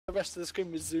the rest of the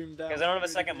screen was zoomed out. Because I don't have a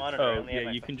second monitor. I Oh, only have yeah,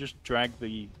 my you phone. can just drag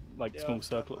the like Yeah, small I've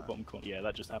circle done at the bottom corner. Yeah,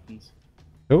 that just happens.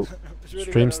 Oh, It's really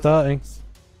stream good, starting.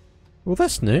 Well,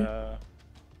 that's new.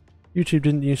 YouTube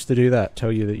didn't used to do that,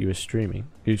 tell you that you were streaming.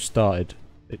 You started.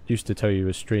 It used to tell you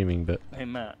were streaming, but... Hey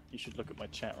Matt, you should look at my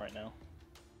chat right now.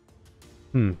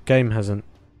 Game hasn't...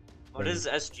 What does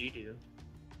SG do?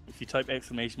 If you type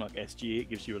 !SG, it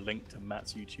gives you a link to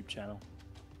Matt's YouTube channel.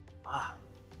 Ah.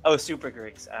 Oh, Super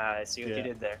Greeks. I see what you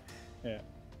did there. Yeah.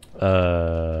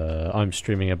 I'm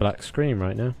streaming a black screen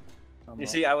right now. You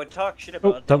see, I would talk shit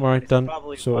about. Oh, don't worry, He's done.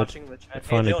 Probably Sorted. watching the chat. It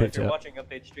finally Dylan, picked if you're it up. watching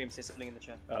update stream, say something in the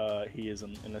chat. He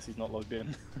isn't, unless he's not logged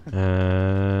in.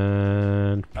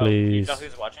 And please... Oh, you know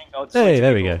who's watching? Oh, it's Hey, two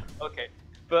there we people. go. Okay,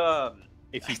 but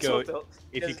If you I go, don't-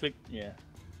 if you click, yeah.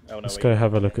 Oh, no, Let's wait. go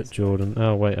have a look at Jordan.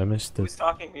 Oh wait, I missed the... who's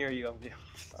talking, me or you?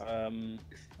 I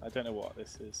don't know what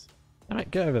this is. Alright,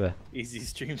 get over there. Easy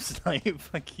stream snipe,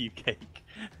 fuck you, cake.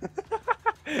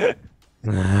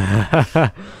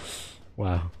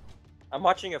 Wow. I'm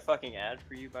watching a fucking ad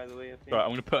for you, by the way. Right,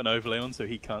 I'm gonna put an overlay on so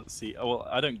he can't see. Oh, well,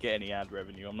 I don't get any ad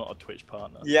revenue. I'm not a Twitch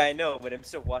partner. Yeah, I know, but I'm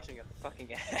still watching a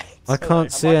fucking ad. I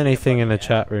can't see anything in the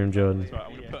chat room, Jordan. Right,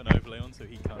 I'm gonna put an overlay on so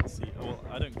he can't see. Oh, well,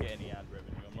 I don't get any ad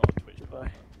revenue. I'm not a Twitch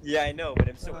partner. Yeah, I know, but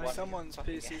I'm still watching. Someone's a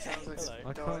fucking PC ad. sounds like it's I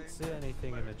dying. can't see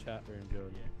anything in the chat room,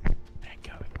 Jordan. They're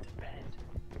going to bed.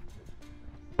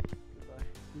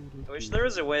 I wish there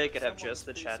was a way I could have just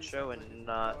the chat show and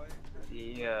not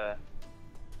the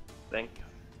thing.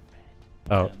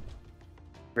 Oh.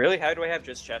 Really? How do I have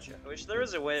just chat show? I wish there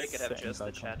was a way I could have Settings just the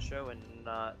icon. chat show and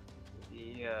not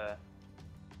the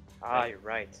Ah, you're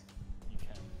right. You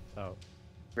can. Oh.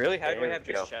 Really? How do I There have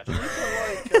we just go.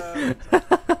 chat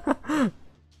show?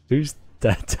 Who's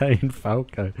Dane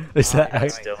Falco? Is that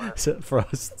is it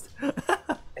Frost?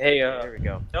 Hey, here we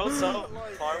go. No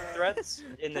farm threats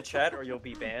in the chat or you'll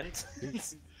be banned.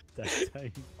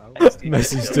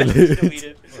 Message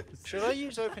deleted. Should I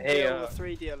use OpenGL Hey, or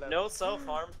 3D11? No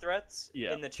self-harm threats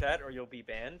Yeah. in the chat or you'll be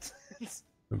banned.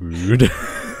 Rude.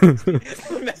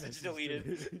 Message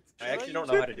deleted. I actually don't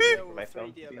know how to do it with my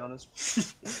phone, to be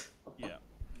honest. Yeah.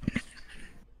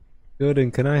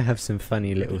 Jordan, can I have some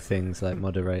funny little things like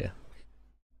moderator?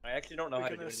 I actually don't know how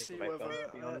to do We're gonna anything see with my phone, whether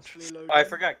to be it honest. actually loads. Oh, I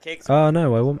forgot cakes. Oh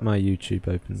no, I want my YouTube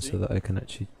open so that I can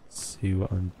actually see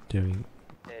what I'm doing.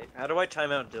 Hey, how do I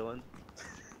time out Dylan?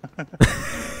 I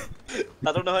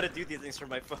don't know how to do these things from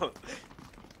my phone.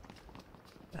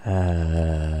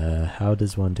 How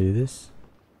does one do this?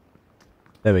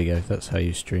 There we go, that's how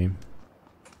you stream.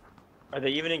 Are they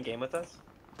even in game with us?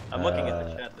 I'm looking at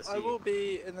the chat to see. I will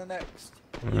be in the next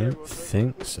I year don't or so.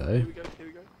 think so. Here we go, here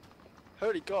we go.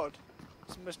 Holy god.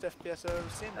 It's the most FPS I've ever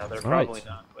seen. No, they're Right. probably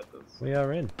not with us. We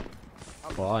are in.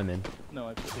 Well, I'm in. No,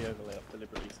 I put the overlay up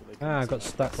deliberately so they can Ah, I see got my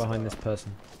stuck face. behind this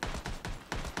person.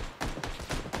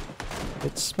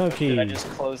 It's Smokey. Did I just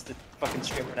close the fucking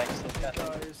stream for next to the chat?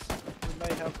 Guys, we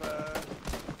may have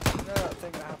you know that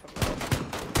thing that happened last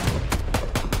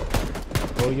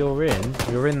Well, you're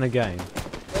in the game.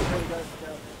 There we go.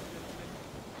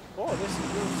 Oh, this is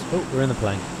good. Oh, we're in the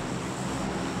plane.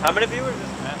 How many viewers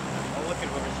is Matt? I'll look at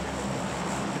whoever's streaming.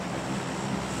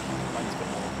 Mine's been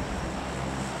more.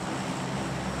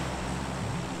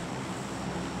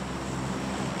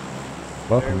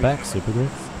 Welcome back, Super Griff.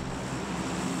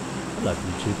 Hello,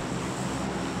 YouTube.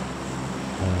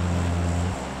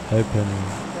 Open,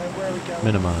 Where are we going?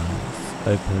 minimize.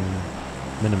 Open,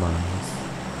 minimize.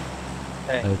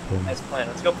 Hey, Open, nice plan.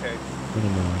 Let's go, Perry.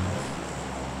 minimize.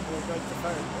 We'll go to the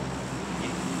ferry.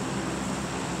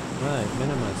 Right,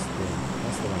 minimize screen.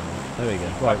 That's the one. There we go.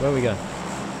 Right, where are we going?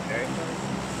 Perry?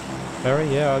 Ferry?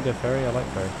 Yeah, I'll go ferry. I like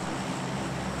ferry.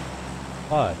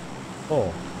 5,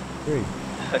 4, 3,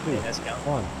 Okay, nice count.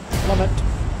 1. Plummet.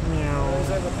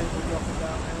 There's other people dropping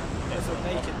down here. There's a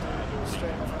naked dude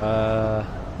straight in front.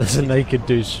 There's a naked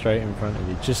dude straight in front of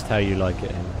you, just how you like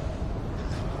it.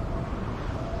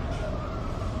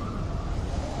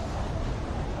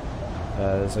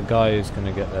 There's a guy who's going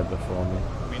to get there before me.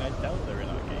 I mean, I doubt they're in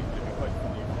our game, but it'd be quite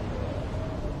funny.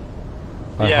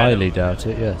 I Yeah, I highly know. doubt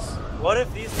it, yes. What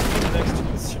if these are the next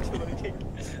two streaming?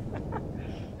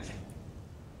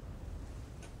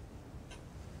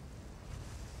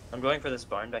 I'm going for this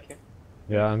barn back here.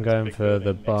 Yeah, I'm There's a going big for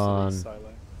the building next to barn. silo.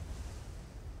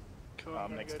 Cool, I'm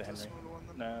gonna next go to the Henry. smaller one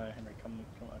then. No, Henry, come,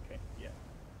 okay, yeah.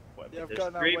 Whatever. Yeah, I've There's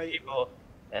got that 3 weight. people,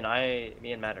 and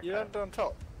me and Matt are You kind landed on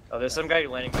top? Oh, there's some guy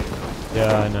landing by the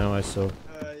Yeah, I know, I saw. Yeah.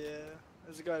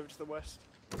 There's a guy over to the west.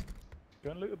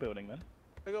 Go and loot a building then.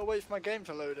 I gotta wait for my game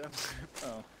to load in.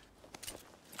 Oh.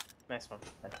 Nice one.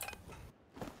 Da,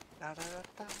 da,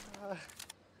 da, da.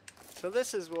 So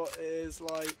this is what it is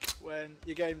like when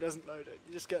your game doesn't load it.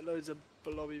 You just get loads of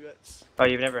blobby bits. Oh,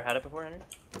 you've never had it before, Henry?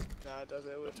 Nah, it does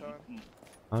it all the time.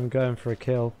 I'm going for a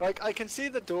kill. Like, I can see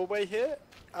the doorway here,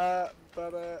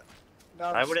 but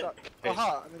now I'm stuck.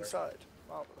 Aha, I'm inside.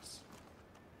 Marvellous.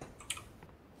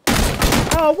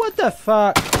 Oh, what the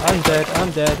fuck? I'm dead,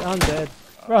 I'm dead, I'm dead.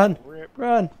 Run,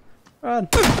 run, run.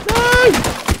 No!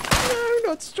 No,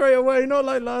 not straight away, not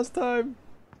like last time.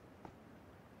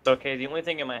 It's okay, the only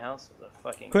thing in my house is a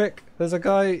fucking... Quick, there's a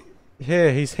guy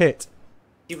here, he's hit.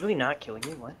 You really not killing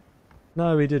me? What?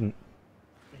 No, he didn't.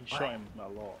 He shot him a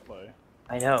lot though.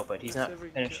 I know, but he's not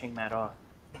finishing that off.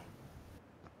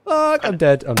 Fuck, I'm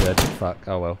dead, I'm dead. Fuck,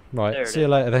 oh well. Right, see you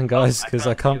later then guys, because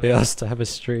I can't be asked to have a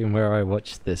stream where I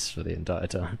watch this for the entire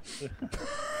time.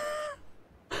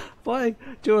 Why,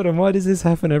 Jordan, why does this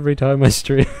happen every time I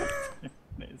stream?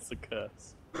 It's a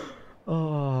curse.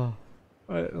 Oh.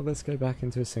 Right, well, let's go back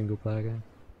into a single player game.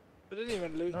 I didn't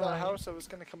even loot that house. I was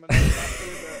going to come and loot that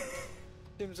too,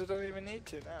 but seems I don't even need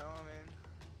to now. I mean,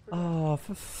 oh,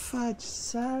 for fudge's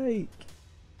sake!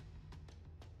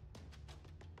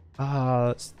 Ah,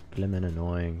 that's blimmin'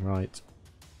 annoying. Right.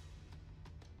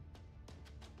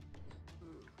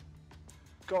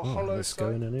 got Oh, hollow let's go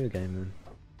in a new game then.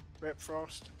 Rip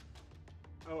Frost.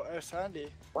 Oh, it's handy.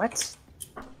 What?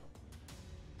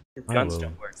 Your I guns will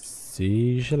don't work.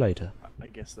 see you later. I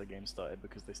guess the game started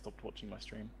because they stopped watching my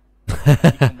stream. You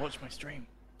can watch my stream.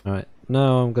 Alright,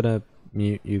 now I'm gonna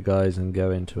mute you guys and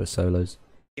go into a solos.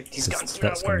 If these guns do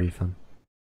That's not gonna work. be fun.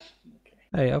 Okay.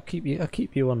 Hey, I'll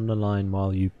keep you on the line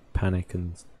while you panic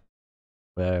and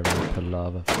wear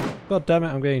palaver. God damn it,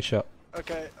 I'm getting shot.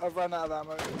 Okay, I've run out of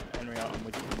ammo. Henry, I'm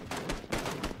with you.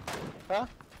 Huh?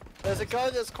 There's a guy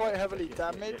that's quite heavily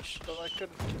damaged, but I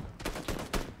couldn't kill him.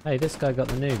 Hey, this guy got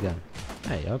the new gun.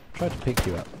 Hey, I tried to pick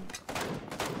you up.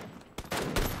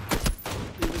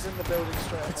 He was in the building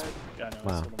straight ahead. Yeah, I know, I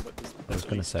Wow. saw them, but I was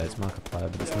gonna say it's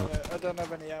Markiplier, but it's Yeah, not. no, I don't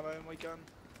have any ammo in my gun.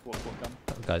 What gun?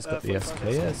 That guy's got the 45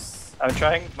 SKS. I'm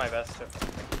trying my best to...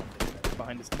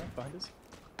 Behind us, Henry, behind us.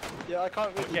 Yeah, I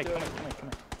can't Oh, really yeah, do come it. here, come here, come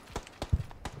here.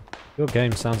 Your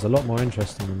game sounds a lot more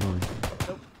interesting than mine.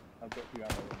 I've got you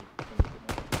ammo when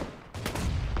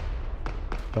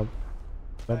you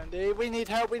Bob. Andy, we need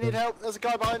help, we need help. There's a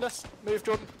guy behind us. Move,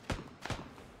 Jordan.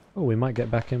 Oh, we might get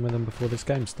back in with them before this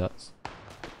game starts.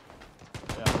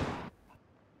 Yeah.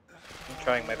 I'm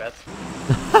trying my best. Yeah,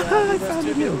 I found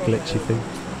a little glitchy thing.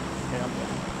 Okay, I'm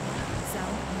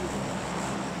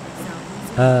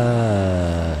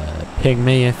Ping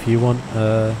me if you want,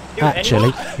 Dude,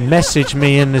 actually, message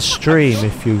me in the stream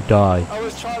if you die. I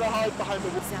was trying to hide behind the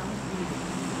wall.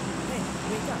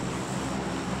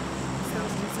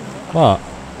 What?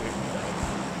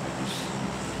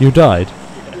 You died?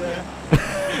 Yeah.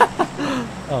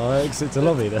 Oh, exit to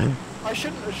lobby then. I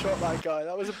shouldn't have shot that guy.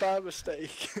 That was a bad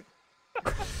mistake.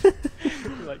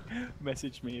 like,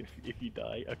 message me if you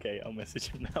die. Okay, I'll message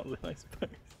him now then, I suppose.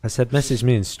 I said message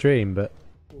me in stream, but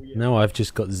Oh, yeah. no, I've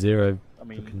just got zero. I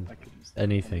mean, fucking I could use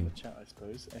anything. in the chat, I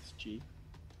suppose. SG.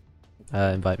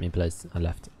 Invite me, please. I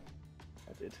left.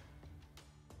 I did.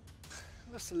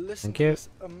 Let's listen Thank to you. this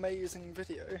amazing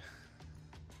video.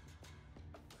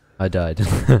 I died.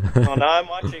 Well, now I'm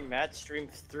watching Matt stream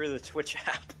through the Twitch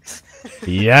app.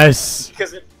 Yes!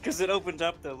 Because it opened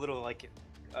up the little, like,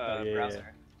 yeah, browser.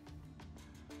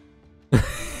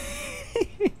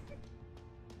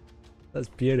 That's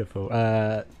beautiful.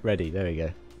 Ready, there we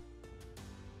go.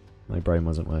 My brain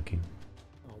wasn't working.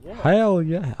 Oh, what? Hell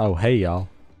yeah. Oh, hey y'all.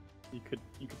 You could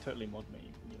totally mod me,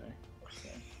 you know. So,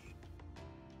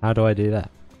 How do I do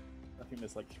that? I think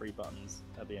there's like 3 buttons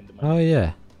at the end of my. Oh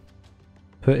yeah.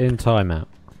 Put in timeout.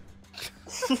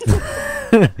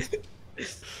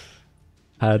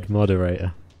 Add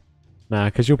moderator. Nah,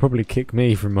 because you'll probably kick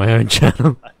me from my own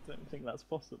channel. I don't think that's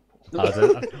possible.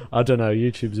 I don't know,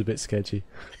 YouTube's a bit sketchy.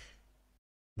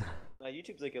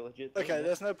 YouTube's like a legit thing, Okay, yeah.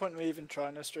 there's no point in me even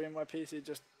trying to stream. My PC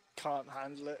just can't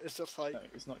handle it. It's just like... No,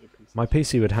 it's not your PC. My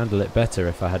PC would handle it better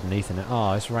if I had an Ethernet.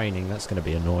 Oh, it's raining, that's going to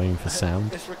be annoying for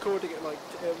sound. It's recording at like...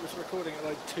 It was recording at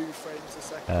like 2 frames a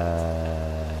second.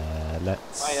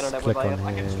 Let's My internet click would on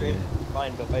I can here. stream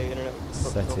fine, but my internet would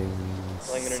Settings,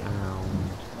 Playing internet. sound.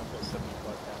 I've got 75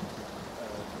 down.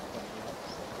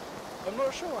 20 I'm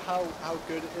not sure how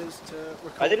good it is to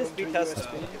record I did a onto speed test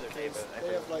USB, the other day, because but I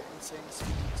they have like insane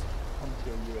speeds. onto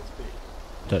your USB.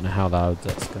 Don't know how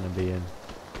that's going to be in.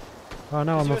 Oh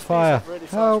no, I'm on USBs fire. have really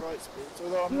fast Help! write speeds,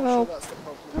 although I'm not Help. sure that's the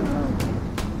problem.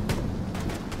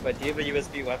 But do you have a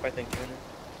USB Wi-Fi thing too?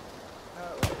 I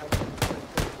haven't.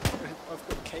 I've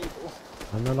got cable.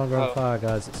 I'm no longer on fire,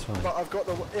 guys. It's fine. But I've got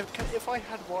the. If I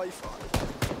had Wi-Fi,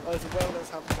 as well as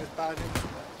having this bad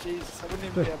internet, Jesus, I wouldn't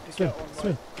even be able to get on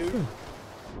like Google.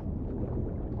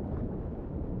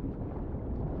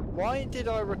 Why did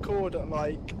I record at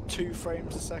like 2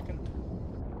 frames a second?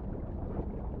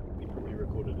 You probably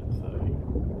recorded at 30.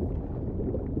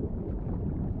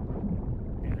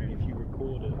 And if you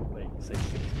record at, like, say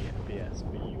 60 FPS,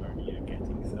 but you only are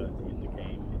getting 30 in the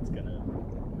game, it's gonna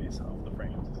miss half the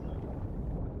frames, isn't it?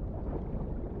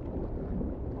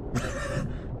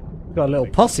 We've got a little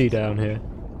posse down here.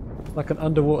 Like an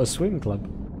underwater swim club.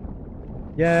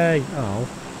 Yay! Oh.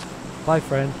 Bye,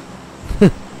 friend.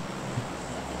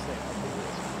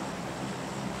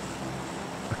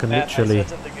 I can literally. I said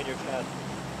something in your chat.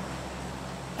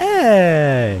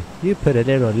 Hey! You put a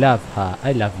little love heart.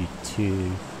 I love you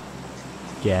too.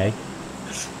 Gay.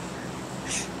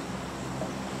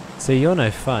 See, you're no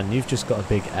fun. You've just got a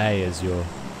big A as your.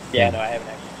 Yeah, thing. no, I haven't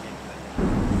actually changed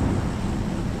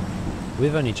that.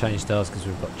 We've only changed ours because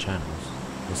we've got channels.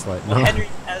 It's like Well, no.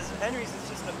 Henry's is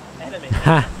just an enemy.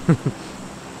 Ha!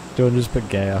 Jordan just put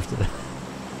gay after that.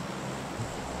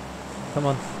 Come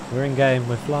on, we're in game.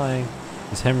 We're flying.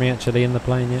 Is Henry actually in the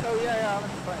plane yet? Oh yeah, I'm in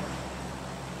the plane.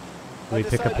 Do we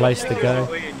pick a place to go?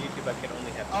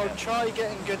 I'll try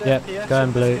getting good Yep, FPS. go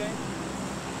in blue.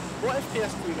 What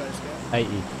FPS do you guys get?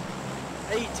 80.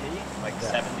 80? Like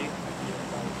 70.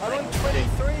 I'm on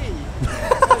 23.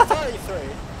 I'm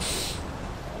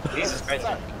 33. Jesus Christ,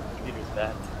 my computer's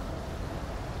bad.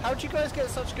 How'd you guys get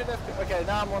such good FPS? Okay,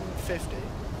 now I'm on 50.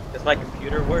 Because my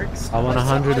computer works. I'm on I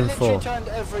 104. literally turned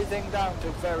everything down to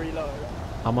very low.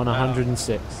 I'm on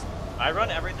 106. I run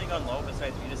everything on low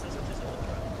besides Venus, which is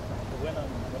ultra. When I'm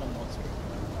not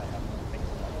streaming, I have things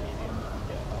like medium and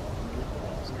get about 100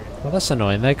 on screen. Well, that's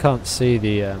annoying. They can't see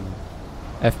the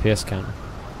FPS counter.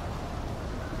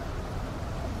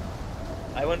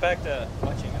 I went back to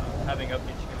watching, having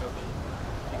updates open,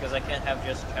 because I can't have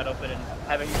just chat open and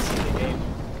having to see the game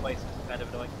twice is kind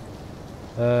of annoying.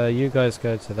 You guys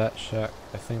go to that shack.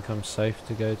 I think I'm safe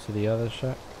to go to the other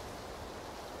shack.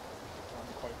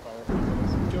 I'm quite far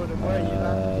off. Jordan, where are you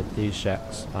now? These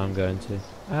shacks I'm going to.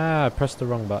 Ah, I pressed the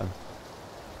wrong button.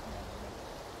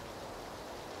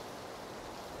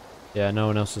 Yeah, no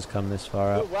one else has come this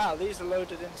far Oh out. wow, these are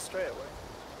loaded in straight away.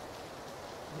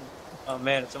 Oh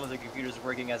man, some of the computers are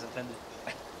working as intended.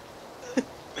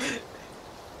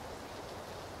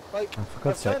 Like, Oh, for I've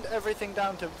God's sake. turned everything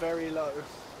down to very low.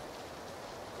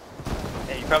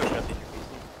 Yeah, you probably should update your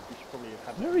PC. You should probably have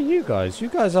had Where are you guys? You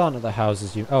guys aren't at the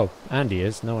houses you... Oh, Andy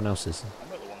is. No one else is. I'm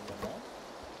not the one going on.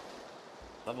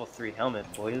 Level 3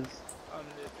 helmet, boys. I'm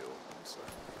near Jordan, so...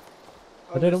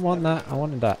 I didn't want that. I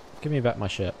wanted that. Give me back my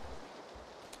shirt.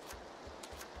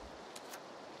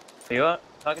 Are you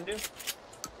talking to?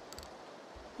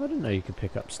 I didn't know you could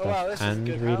pick up Oh, stuff wow, this is a and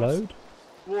good reload.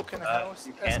 Walk in the house,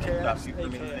 You can't SKS, stop you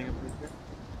from AKM. anything.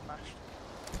 Mashed.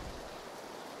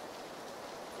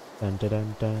 Dun dun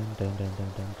dun dun dun dun dun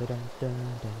dun dun dun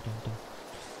dun dun dun.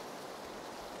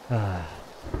 Ah.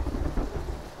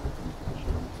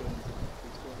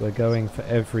 We're going for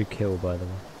every kill, by the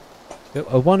way.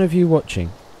 Are one of you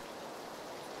watching?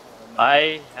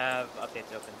 I have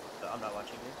updates open, so I'm not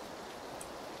watching you.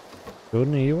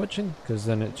 Jordan, are you watching? Because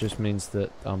then it just means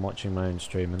that I'm watching my own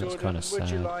stream, and it's Jordan, kind of would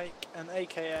you sad. like an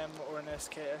AKM or an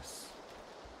SKS?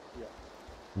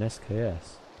 An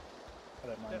SKS. I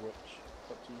don't mind Yep. which.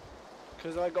 It's up to you.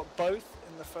 Because I got both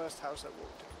in the first house I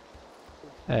walked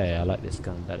in. Hey, I like this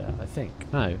gun better. I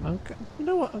think. No, you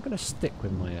know what? I'm gonna stick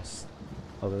with my S.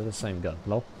 Oh, they're the same gun.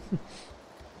 Lol.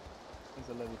 There's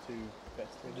a level 2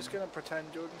 best. I'm just going to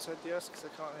pretend Jordan said yes, because I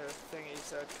can't hear a thing he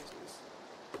said, because he's...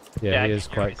 Yeah, Yeah, he I is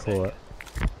can hear quite what you're quiet.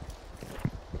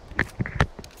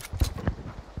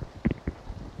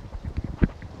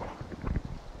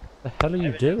 The hell are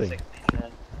you doing?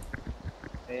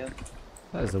 Yeah.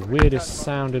 That is the weirdest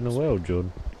sound in the world,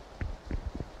 Jordan.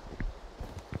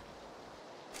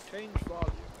 Change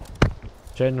volume.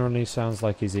 Generally sounds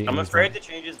like he's eating. I'm his afraid mic. to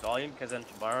change his volume because then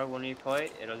tomorrow when we play,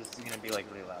 it's gonna be like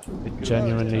really loud. It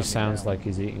genuinely Yeah. sounds like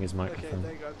he's eating his Okay, microphone.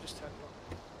 there you go, I've just turned it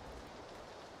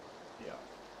on. Yeah.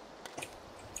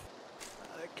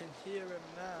 I can hear him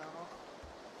now.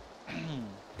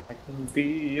 I can be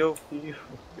your hero,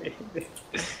 baby.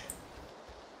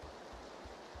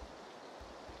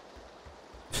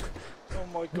 Oh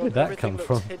my god, did that everything come looks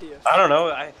from? hideous. I don't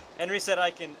know. Henry said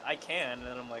I can, and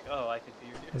then I'm like, oh, I can be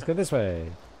your hero. Let's go this way.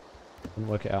 And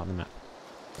work it out on the map.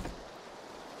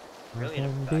 Really I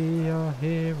can be your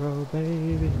hero,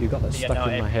 baby. You got that Yeah, stuck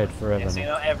no, in my head forever Yeah, so now. you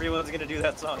know, everyone's gonna do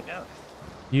that song now.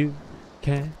 You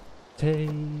can't take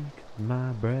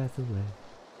my breath away.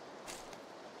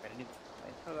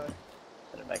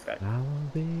 Put it back.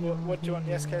 What do you want,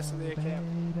 the SKS or the AKM?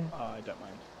 I don't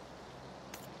mind.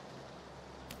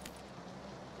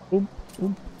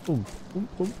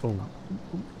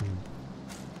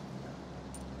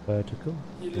 Vertical.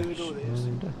 You looted all these?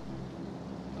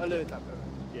 I looted that bit.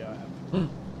 Yeah, I have.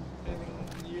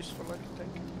 Anything useful I can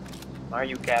take? Why are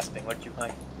you gasping? What did you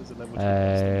find? There's a level 2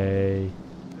 vest in one.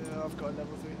 Yeah, I've got a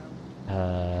level 3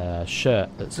 now. Shirt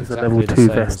that's There's exactly a level the 2 same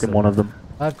vest as in the- one of them.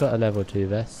 I've got a level 2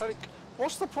 vest. Like,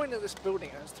 what's the point of this building?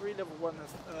 It has 3 level 1.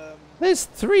 There's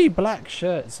 3 black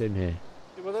shirts in here.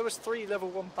 Well, there was 3 level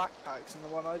 1 backpacks in the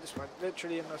one I just went,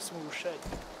 literally in a small shed.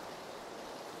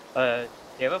 Do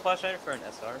you have a flashlight for an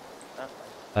SR?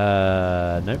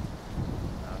 Nope.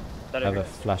 I That have a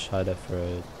flash hider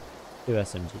for 2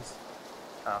 SMGs.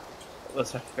 Oh,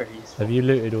 those are very useful. Have you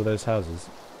looted all those houses?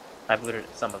 I've looted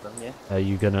some of them, yeah.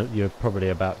 You're probably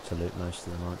about to loot most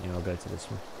of them, aren't you? I'll go to this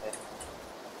one.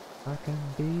 Yeah. I can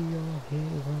be your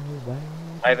hero, baby.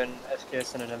 I have an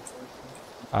SKS and an M4.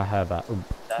 I have a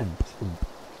That.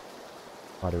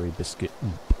 buttery biscuit.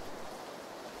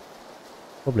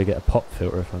 Probably get a pop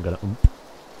filter if I'm gonna.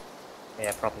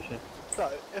 Yeah, probably should. So,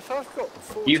 if I've got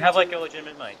 42... Do you have like a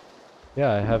legitimate mic?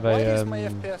 Yeah, I have Why a is my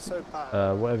FPS so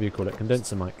bad? whatever you call it,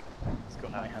 condenser mic. It's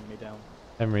got my hand me down.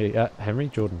 Henry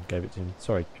Jordan gave it to me.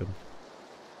 Sorry, Jordan.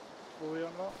 Were we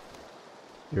or not?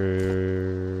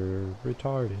 You're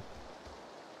retarded.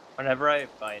 Whenever I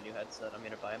buy a new headset, I'm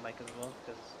gonna buy a mic as well,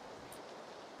 because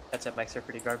headset mics are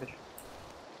pretty garbage.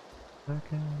 I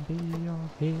can be your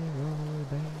hero,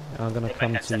 baby. I'm gonna Hey, my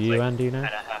come to headset's, you, like, Andy, now.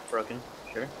 Kinda half broken,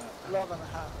 sure.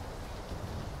 11.5.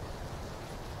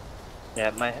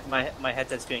 Yeah, my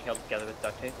headset's being held together with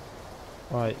duct tape.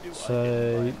 Right, I didn't buy so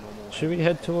a normal should we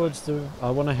head towards the?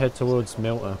 I want to head towards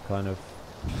Milter, kind of.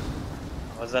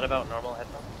 Was that about normal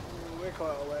headphones? We're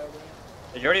quite aware of it.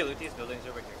 Did you already loot these buildings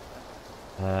over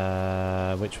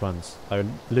here? Which ones? I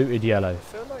looted yellow. I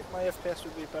feel like my FPS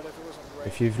would be better if it wasn't red.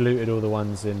 If you've looted all the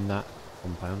ones in that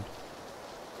compound.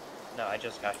 No, I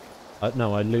just got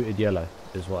No, I looted yellow,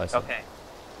 is what I said. Okay.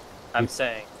 I'm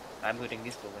saying I'm looting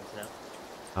these buildings now.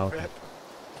 Oh, okay. Rip.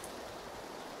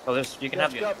 Oh, you can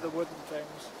have Let's grab the wooden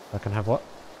things. I can have what?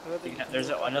 I don't think you can there's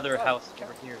do that. another Oh, house okay.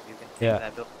 over here. You can take Yeah.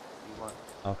 that building if you want.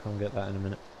 I'll come get that in a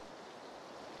minute.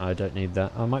 I don't need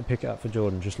that. I might pick it up for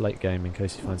Jordan, just late game, in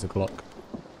case he finds a Glock.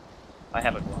 I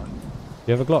have a Glock.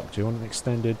 You have a Glock? Do you want an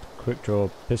extended quick draw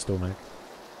pistol mag?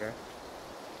 Sure.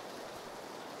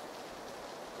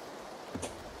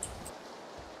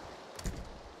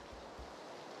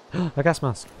 A gas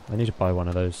mask. I need to buy one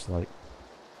of those. Like,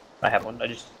 I have one.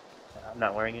 I'm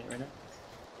not wearing it right now.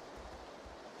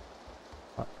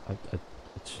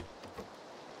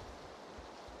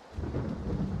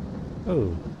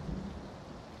 Oh.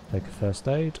 Take a first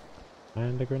aid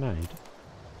and a grenade.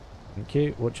 Thank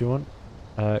you. What do you want?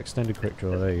 Extended quick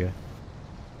draw. There you go.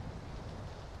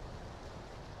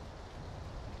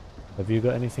 Have you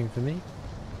got anything for me?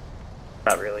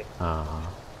 Not really.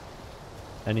 Ah.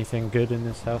 Anything good in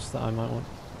this house that I might want?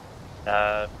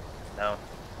 No. No.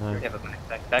 We have a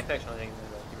backpack. Backpack's one thing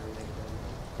that you really think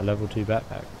about. A level 2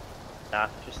 backpack. Nah,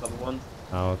 just level 1.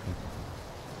 Oh, okay.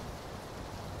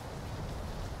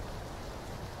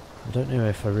 I don't know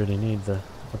if I really need the.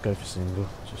 I'll go for single,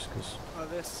 just because. Oh,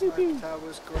 this sniper tower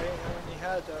was great. I only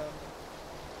had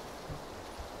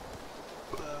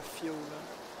fuel in it.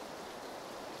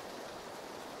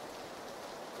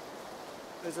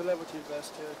 There's a level 2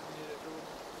 vest here. If you need it, Jordan.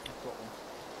 I've got one.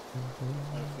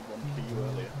 I have the one for you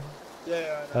earlier.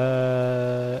 Yeah, I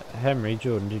know. Henry,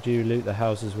 Jordan, did you loot the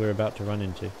houses we're about to run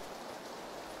into?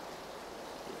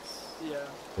 Yes. Yeah.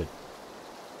 Good.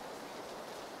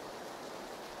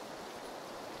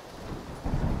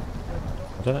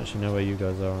 I don't actually know where you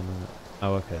guys are on the.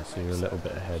 Oh, okay, so you're a little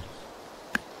bit ahead.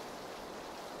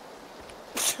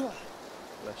 Bless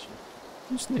you.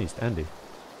 Who sneezed? Andy.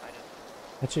 I did.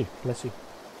 That's you. Bless you.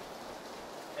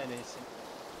 NA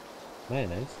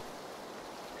Mayonnaise.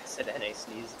 I said NA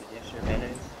sneeze, did you sure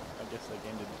mayonnaise? I guess the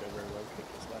game didn't go very well. Kick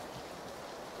us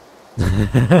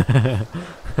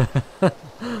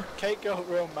back. Kate got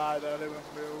real mad earlier when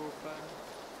we were all playing.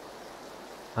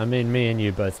 I mean, me and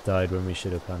you both died when we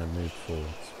should have kind of moved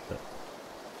forwards, but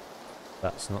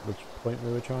that's not the point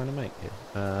we were trying to make here.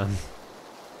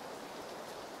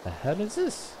 The hell is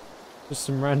this? Just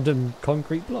some random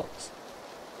concrete blocks.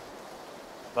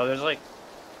 Well, there's like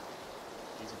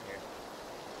these in here.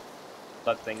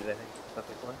 Bug things, I think. Bug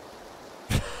one.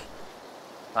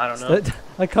 I don't know.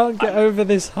 I can't get over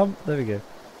this hump. There we go.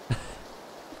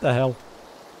 What the hell?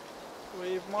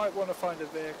 We might want to find a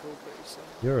vehicle pretty soon.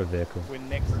 You're a vehicle. We're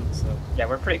next to the cell. Yeah,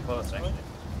 we're pretty close actually.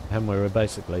 And we're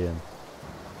basically in.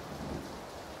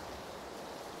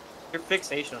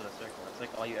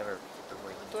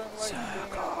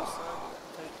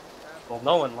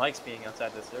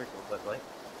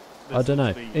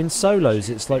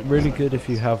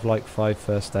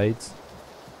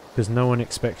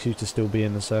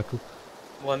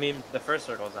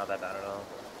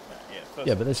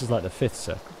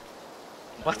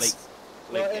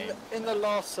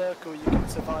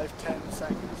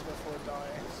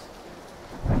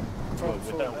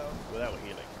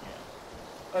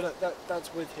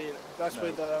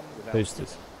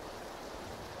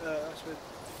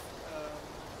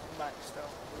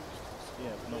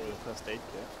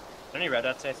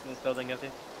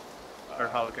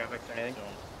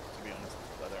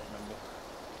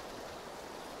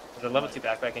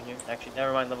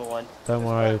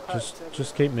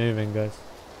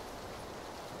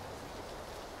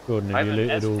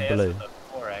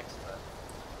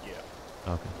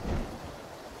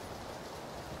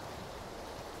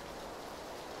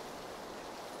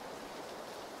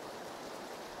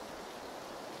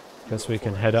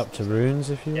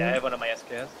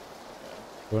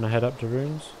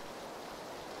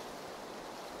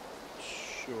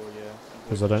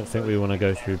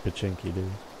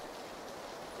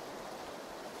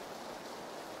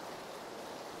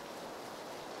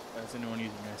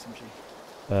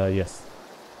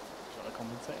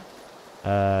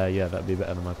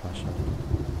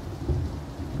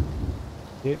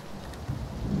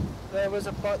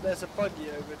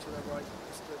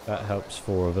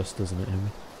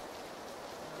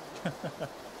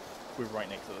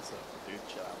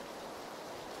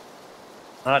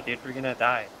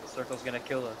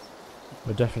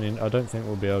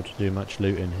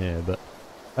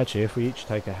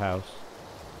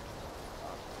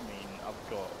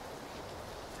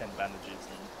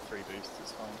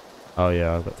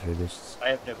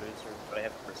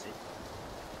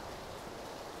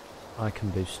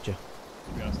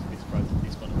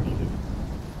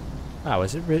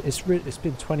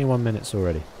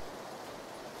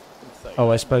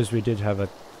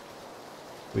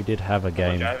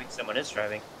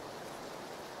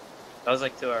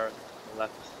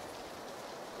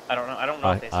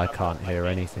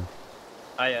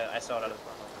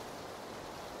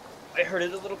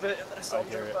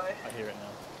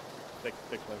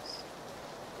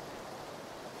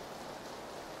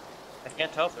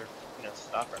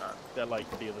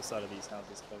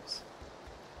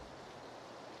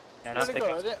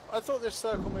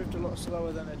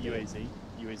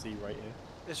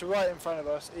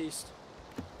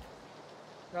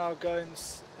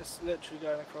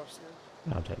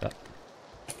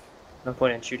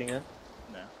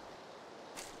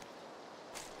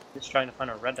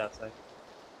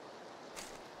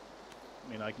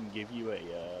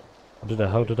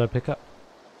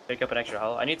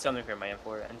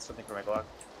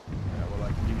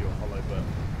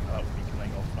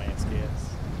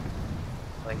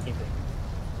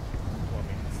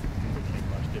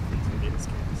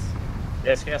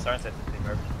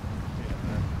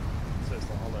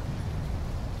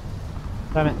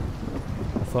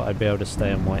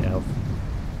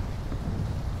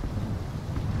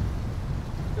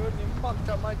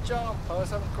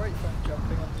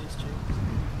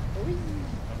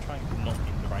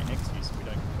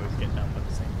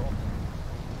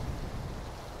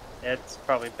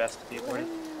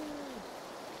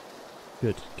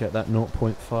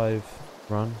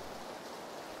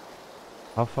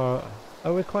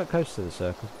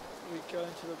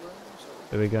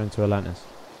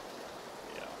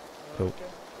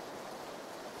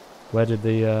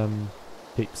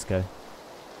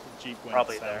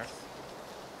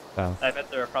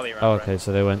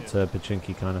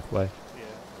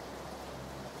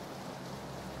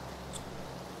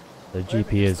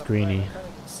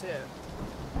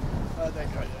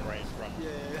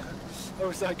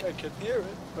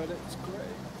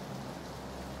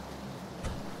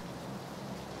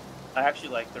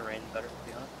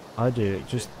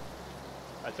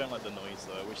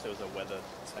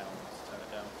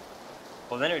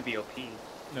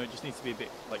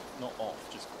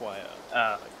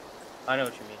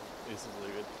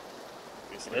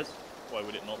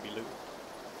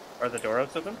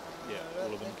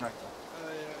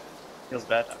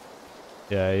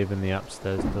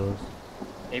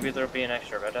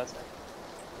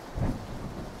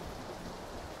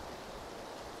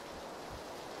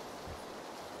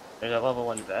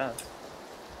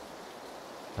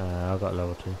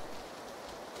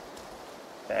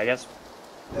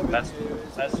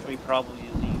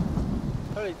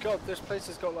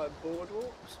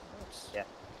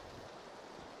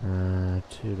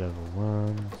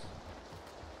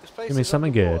 This place Give me is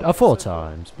something good. underwater, Oh, 4 so-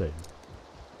 times, boom.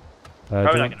 Probably Do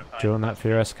not you gonna want, do you want that for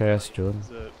your SKS, Jordan?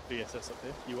 There's a VSS up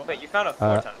here. You want Wait, that? you found a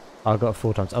 4 times. I got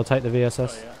 4 times. I'll take the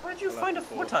VSS. Oh, yeah. Why did you I'll find a have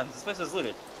 4 times? This place is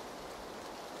looted.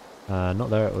 Not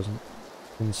there, it wasn't.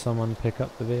 Can someone pick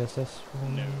up the VSS?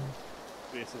 No.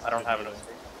 VSS I don't is have good enough either.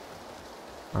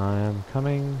 space. I am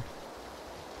coming.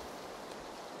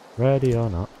 Ready or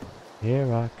not,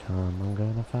 here I come. I'm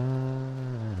gonna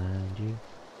find you.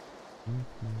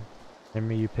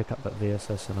 Henry, you pick up that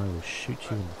VSS and I will shoot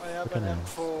you in I the have frickin' an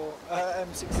ass. M4,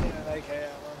 M16 and AKM.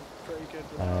 I'm pretty good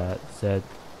with that. Z,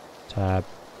 tab.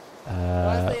 Why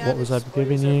have they What was I added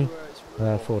giving sprays you? everywhere? It's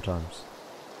raw. 4 times.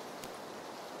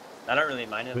 I don't really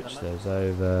mind it that Switch much. those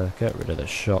over. Get rid of the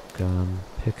shotgun.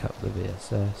 Pick up the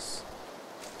VSS.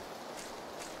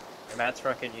 Matt's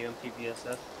rocking UMP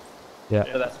VSS. Yeah.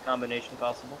 So that's a combination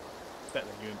possible. Better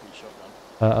than UMP shotgun.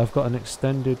 I've got an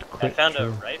extended I quick. found a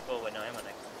draw. rifle with no ammo next.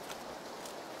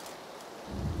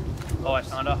 Oh, I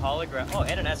found a hologram. Oh,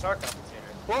 and an SR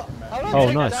compensator. What? How Oh,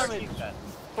 much nice. damage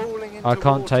falling into I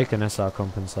can't water? take an SR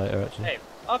compensator actually. Hey,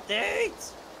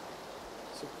 updates!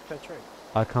 So fair trade.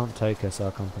 I can't take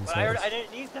SR But I compensators.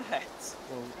 didn't need that.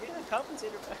 Well, Give me the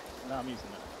compensator back. now I'm using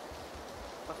it.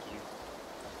 Fuck you.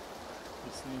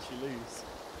 As soon as you lose.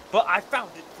 But I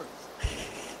found it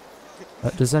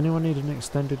first. Does anyone need an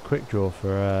extended quick draw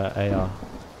for AR?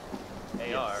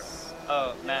 AR.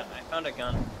 Oh, Matt, I found a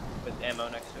gun with ammo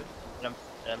next to it. An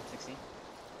M16.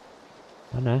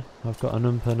 I know. I've got an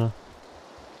ump and a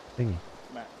thingy.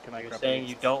 Matt, can I You're grab saying these?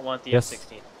 you don't want the Yes.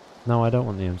 M16. No, I don't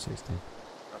want the M16.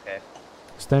 Okay.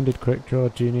 Extended quick draw.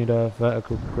 Do you need a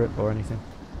vertical grip or anything?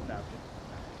 No, okay.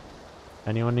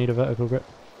 Anyone need a vertical grip?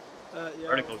 Yeah.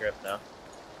 Vertical grip now.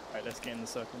 Alright, let's get in the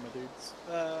circle, my dudes.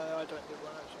 I don't need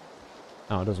one actually.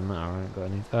 Oh, it doesn't matter. I ain't got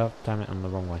any. Oh, damn it! I'm the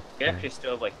wrong way. You actually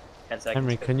still have like 10 seconds.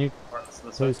 Henry, to can you parts of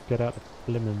this way. please get out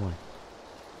the blimmin' way?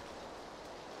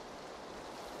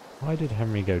 Why did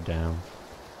Henry go down?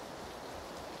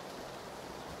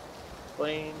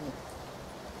 Plane.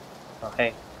 Oh,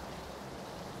 hey.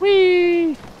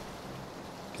 Whee!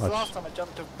 Because the last time I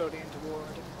jumped a building into water,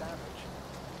 I did damage.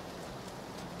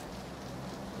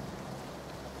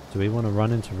 Do we want to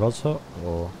run into Roshot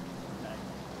or No.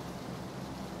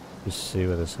 just see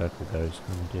where the circle goes?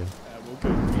 Kind of deal. We'll go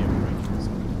to the break, so it's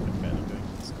better than going to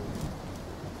the school.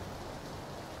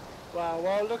 Wow,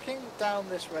 while looking down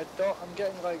this red dot, I'm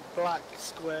getting like black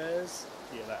squares.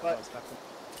 Yeah, that Like- does happen.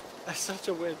 That's such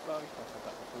a weird bug. I've had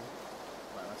that before.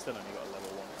 Man, I still only got a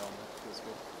level 1 helmet. Feels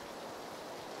good.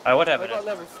 I would I have an got SR.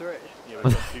 level 3. Yeah,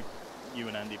 we've got two. You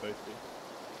and Andy both do.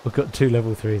 We've got 2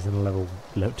 level 3s and a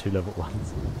 2 level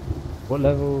 1s. What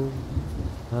level?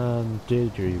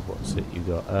 Deirdre, what's it you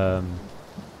got?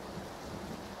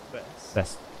 Best.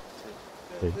 Best.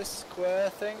 Two. This square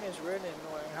thing is really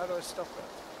annoying. How do I stop it?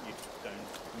 You don't. I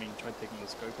mean, try taking the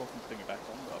scope off and putting it back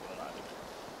on, but other than that, I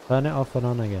don't. Turn it off and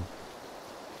on again.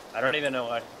 I don't even know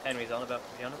what Henry's on about,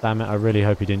 to be honest. Damn it, I really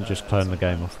hope you didn't just turn the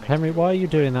game off. Henry, why are you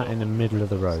doing that in the middle of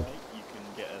the road? You can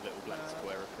get a little black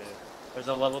square appear. There's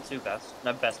a level 2 vest.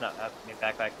 Not vest, not I mean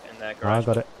backpack in that Oh, garage. I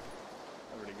got it.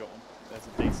 I already got one. There's a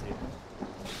DC here.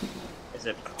 Is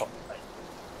it like,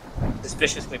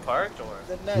 suspiciously parked or?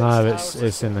 The next No, house it's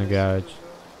is in the closed garage. as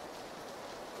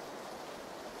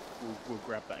well. We'll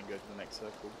grab that and go to the next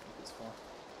circle if it's far.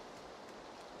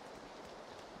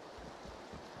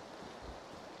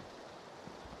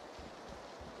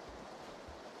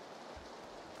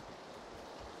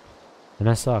 An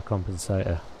SR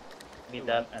compensator. Need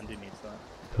that. Andy needs that.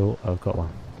 Cool, I've got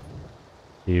one.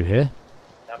 Are you here?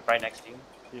 I'm right next to you.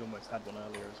 He almost had one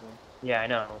earlier as well. Yeah, I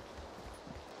know.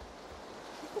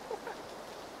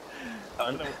 I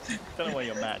don't know why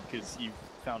you're mad, because you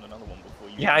found another one before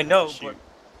you. Yeah, I know, shoot. but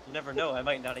you never know. I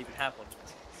might not even have one.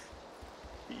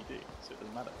 But you do, so it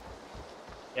doesn't matter.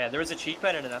 Yeah, there was a cheat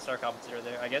pad and an SR compensator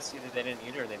there. I guess either they didn't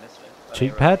need it or they missed it. but Cheat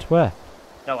they were- pad? Where?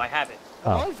 No, I have it.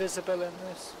 Am Oh. I visible in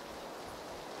this?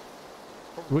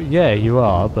 Well, yeah, you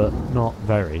are, but not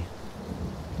very.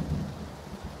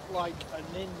 Like a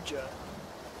ninja.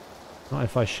 Not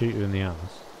if I shoot you in the arms.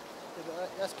 Yeah, but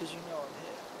that's because you know I'm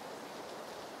here.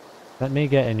 Let me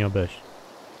get in your bush.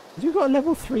 Have you got a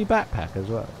level 3 backpack as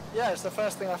well? Yeah, it's the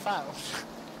first thing I found.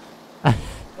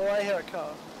 Oh, I hear a car.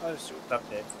 Oh, sweet.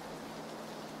 Update.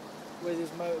 With his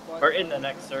motorbike. We're in the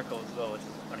next circle as well, which is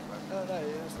 25. Oh, no,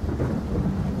 yes.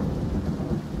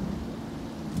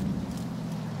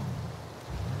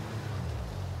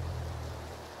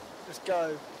 Let's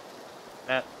go.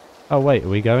 Matt, Oh wait, are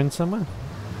we going somewhere?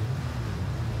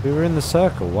 We were in the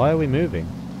circle, why are we moving?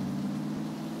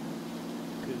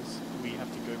 Because we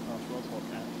have to go past Roswell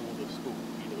and or the school,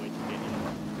 either way to get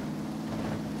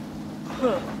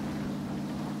in.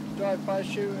 drive-by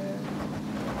shooting.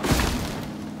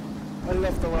 I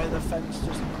love the way the fence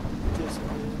just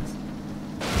disappears.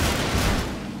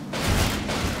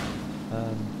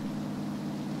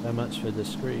 So much for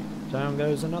discreet. Down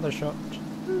goes another shot.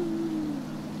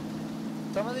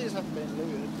 Some of these haven't been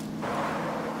looted.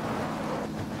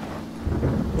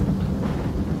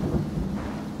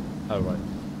 Oh right.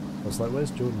 I was like,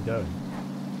 where's Jordan going?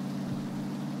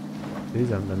 These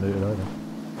haven't been looted either.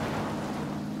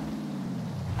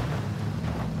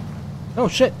 Oh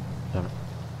shit! Damn it.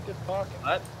 Good parking.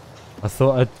 What? I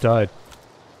thought I'd died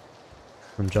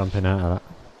from jumping out of that.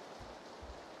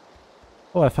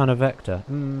 Oh, I found a vector.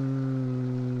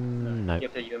 No.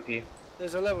 Yep, the UMP.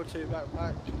 There's a level 2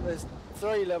 backpack. There's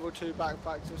 3 level 2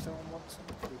 backpacks if someone wants them.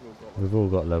 We've all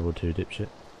got level 2 dipshit.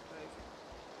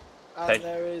 And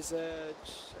there is a...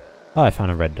 Oh, I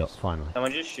found a red dot, finally.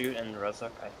 Someone just shoot in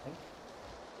Rozak, I think.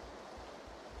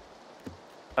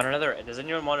 Found another. Does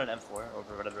anyone want an M4 or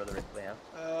whatever other rifle they have?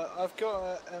 I've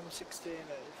got an M16.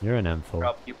 You're an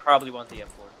M4. You probably want the M4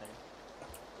 thing.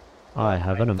 I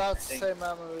have an M4. That's the same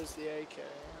ammo as the AK.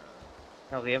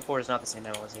 No, the M4 is not the same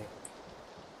ammo as you.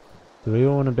 Do we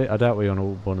all want to be? I doubt we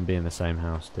all want to be in the same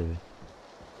house, do we?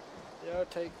 Yeah, I'll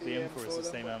take the The M4. M4 is the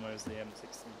same ammo as the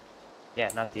M16. Yeah,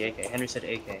 not the AK. Henry said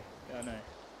AK. Yeah, I know.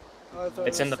 I thought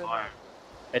It's it in the was barn.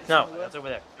 It's no, Where? that's over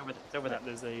there. It's over there.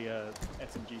 There's a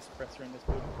SMG suppressor in this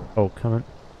building. Oh, come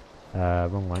on.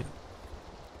 Wrong way.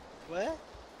 Where?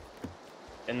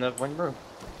 In the one room.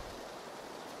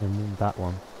 In that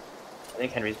one. I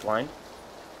think Henry's blind.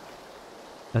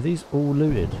 Are these all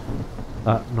looted?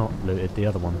 Not looted, the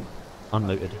other one.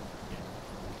 Unlooted.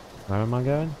 Where am I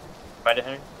going? Find it,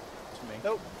 Henry? To me.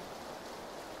 Nope.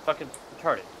 Fucking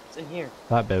retarded. It's in here.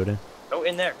 That building. Go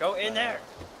in there. Go in there.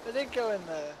 I did go in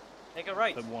there. Take a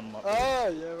right. The one might be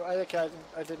Oh, yeah. Okay,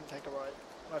 I didn't take a right.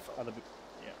 My fault. other,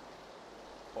 yeah,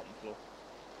 bottom floor.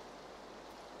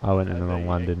 I went in the There wrong you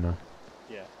one, go. didn't I?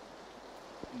 Yeah.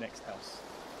 Next house.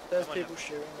 There's Come on people now.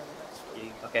 shooting on the next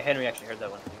floor. Okay, Henry actually heard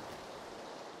that one.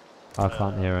 I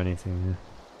can't hear anything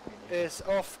It's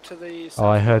off to the here. Oh,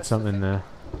 I heard southwest, something think. there.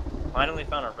 Finally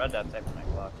found a red dot type in my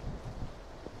clock.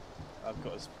 I've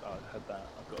got I had that.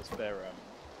 I've got a spare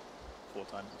 4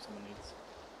 times if someone needs.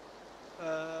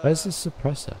 Where's the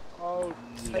suppressor? I'll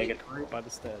take... Negative. By the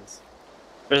stairs.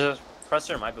 There't a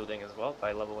suppressor in my building as well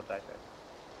by level 1 backpack.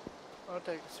 I'll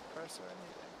take a suppressor or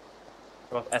anything.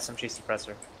 Well, SMG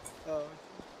suppressor. Oh.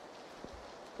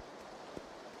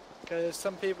 Okay, there's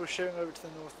some people shooting over to the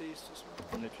northeast as well.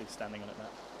 I'm literally standing on it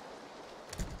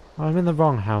now. I'm in the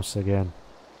wrong house again.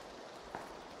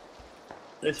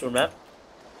 This one, Matt.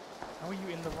 How are you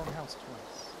in the wrong house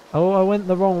twice? Oh, I went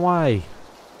the wrong way.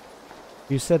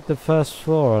 You said the first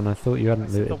floor, and I thought you hadn't I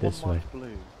said the looted this one way. marked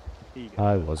blue. Here you go.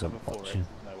 I Have wasn't a 4X. watching.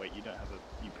 No, wait, you don't have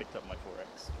a. You picked up my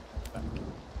 4X. Back.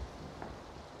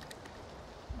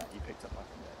 Matt, you picked up my.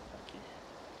 Yeah, thank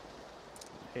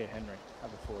you. Here, Henry,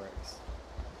 have a 4X.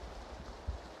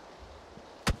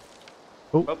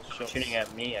 Oh, Oh, shooting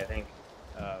at me, I think.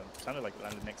 Sounded like it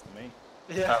landed next to me.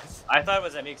 Yeah. I thought it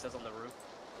was at me because I was on the roof.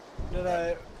 No,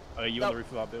 no. Are you No. on the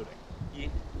roof of our building? Yeah.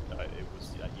 No, it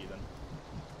was at you then.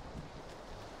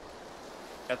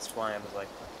 That's why I was like,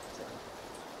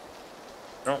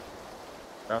 I don't.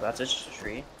 No, that's just a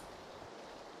tree.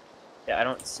 Yeah, I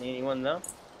don't see anyone though.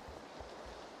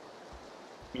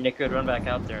 Nick could run back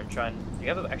out there and try and. Do you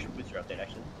have an extra booster up there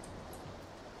actually?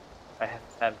 I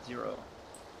have 0.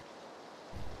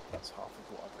 That's half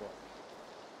of what I've got.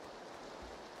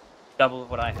 Double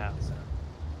of what I have, so.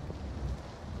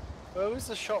 Where was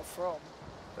the shot from?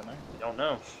 Don't know. I don't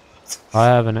know. I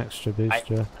have an extra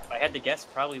booster. If I had to guess,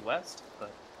 probably west, but.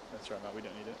 That's right, Matt. We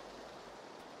don't need it.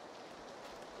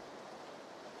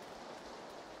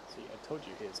 See, I told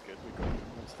you here's good.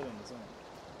 We're still in the zone.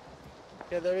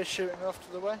 Yeah, there is shooting off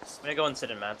to the west. I'm gonna go and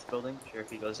sit in Matt's building. Sure, if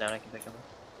he goes down, I can pick him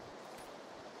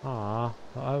up. Ah,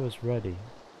 I was ready.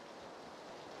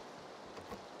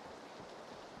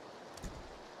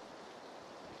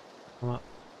 Come up,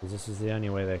 because this is the only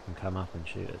way they can come up and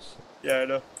shoot us. Yeah, I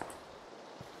know.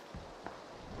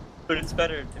 But it's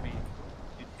better to be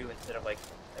you two instead of like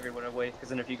everyone away, because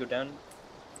then if you go down,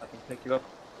 I can pick you up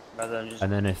rather than just.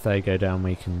 And then if they go down,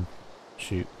 we can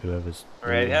shoot whoever's.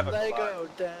 Alright, have a- They go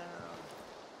down.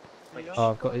 Like,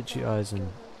 Oh, I've got itchy eyes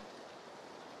and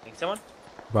Think someone?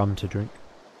 rum to drink.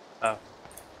 Oh.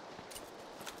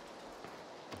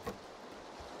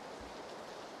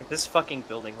 This fucking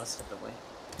building was step away.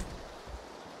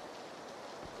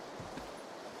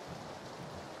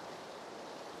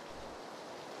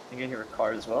 You can hear a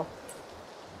car as well.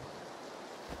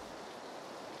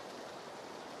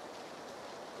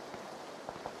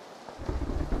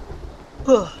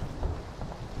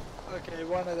 Okay,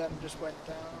 one of them just went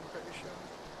down, I'm pretty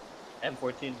sure.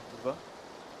 M14 as well.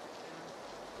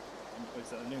 Is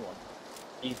that a new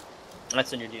one?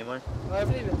 That's in your DMR. I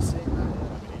haven't even seen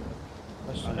that yet.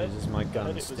 Question is my I heard gun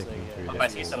it was sticking a, through Oh, this I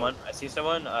see wall? someone. I see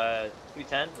someone.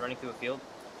 210 running through a field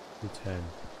 210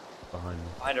 behind me.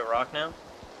 behind a rock now.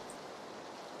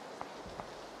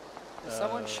 Is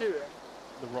someone shooting?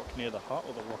 The rock near the hut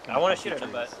or the rock in I the want to country shoot at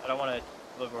him, but trees? I don't want to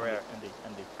live where we are. Andy.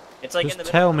 It's like in the Just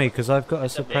middle tell of the me, road. because I've got a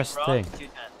It's a big suppressed rock, thing. 210.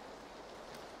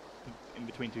 In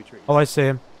between two trees. Oh, I see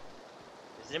him.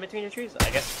 Is it in between your trees? I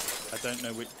guess. I don't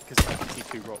know which, because I can see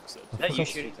two rocks. Is that you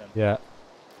shooting? Yeah.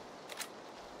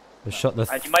 I shot the.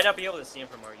 You might not be able to see him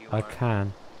from where you I are.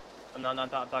 can. I'm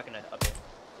talking up here.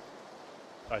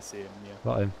 I see him, yeah.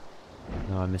 Got him.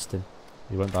 No, I missed him.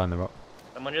 He went behind the rock.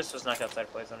 Someone just was knocked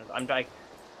outside place. I'm trying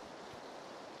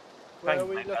Where are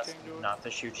we my best looking, George? not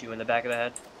to shoot you in the back of the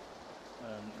head.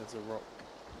 There's a rock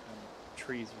and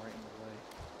trees right in the way.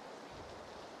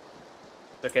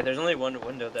 It's okay, there's only one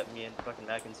window that me and fucking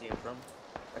Matt can see him from.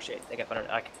 Actually, I think I found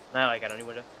it. Now I got a new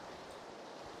window.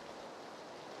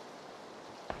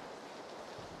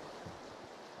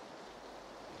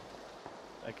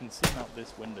 I can see him out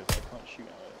this window, but I can't shoot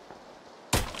at it.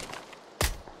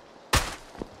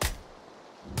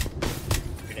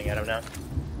 Shooting at him now.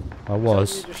 I Is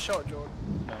was. that you just shot, Jordan?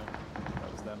 No,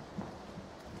 that was them.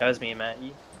 That was me and Matt.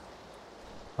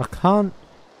 I can't.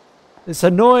 It's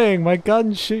annoying. My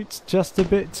gun shoots just a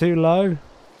bit too low,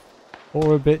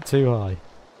 or a bit too high.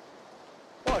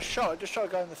 What a shot! I just shot a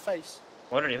guy in the face.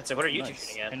 What are you two Nice.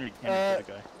 shooting at? Henry got a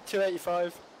guy.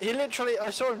 285. He literally, I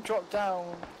saw him drop down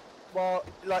while,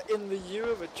 like, in the U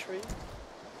of a tree.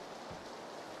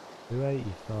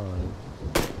 285.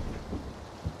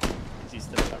 Is he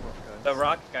still at that rock, guys? The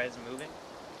rock guy is moving.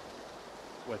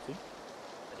 Where's he?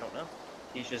 I don't know.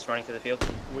 He's just running through the field.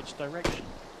 Which direction?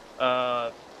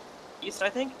 East, I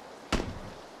think.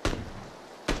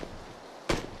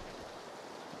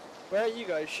 Where are you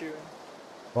guys shooting?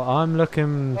 Well, I'm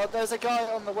looking. Oh, there's a guy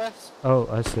on the west. Oh,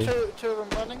 I see. Two of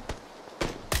them running.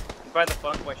 By the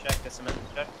fuckboy shack, the cement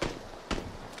shack.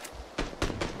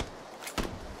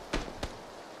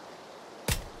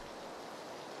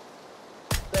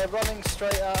 They're running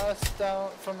straight at us down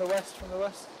from the west.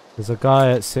 There's a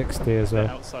guy at 60 as They're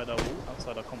well. outside our wall,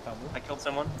 outside our compound wall. I killed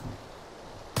someone.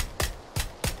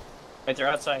 Wait, they're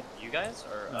outside you guys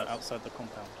or No, us? outside the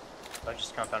compound. Oh,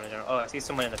 just compound in general. Oh, I see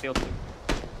someone in the field too.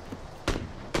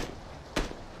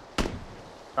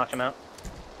 Knocked him out.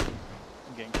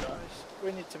 I'm getting shot. Nice.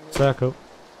 We need to move. Circle.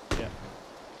 Yeah.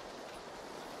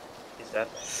 He's dead.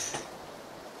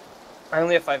 I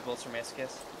only have 5 bullets from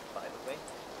SKS, by the way.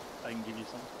 I can give you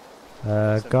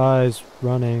some. Guys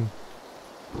running.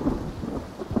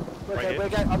 Okay,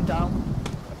 Right here. I'm down.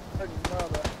 Holy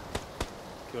mother.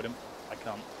 Killed him. I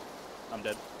can't. I'm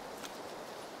dead.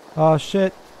 Oh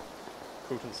shit.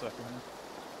 Crawl to the circle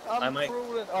now. I I'm might-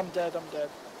 crawling. I'm dead.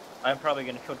 I'm probably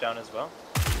gonna kill down as well.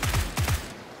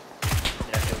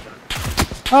 Yeah, I killed him.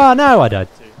 Oh no, I died.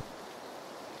 Two.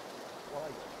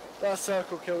 That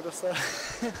circle killed us there.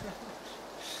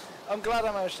 I'm glad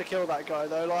I managed to kill that guy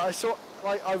though. Like I saw,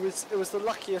 like it was the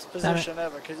luckiest position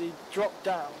ever because he dropped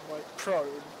down like prone,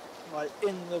 like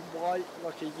in the white,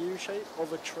 like a U shape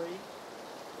of a tree.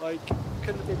 Like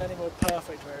couldn't have been any more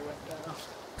perfect where he went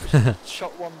down. Just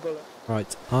shot one bullet.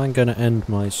 Right, I'm going to end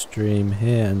my stream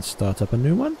here and start up a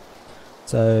new one.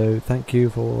 So thank you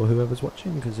for whoever's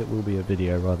watching, because it will be a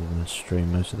video rather than a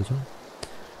stream most of the time.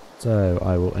 So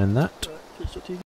I will end that. But,